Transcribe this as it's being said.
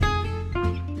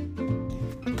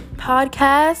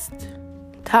Podcast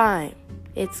time.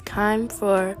 It's time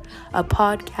for a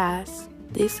podcast.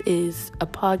 This is a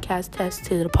podcast test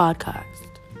to the podcast.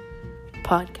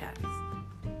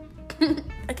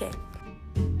 Okay.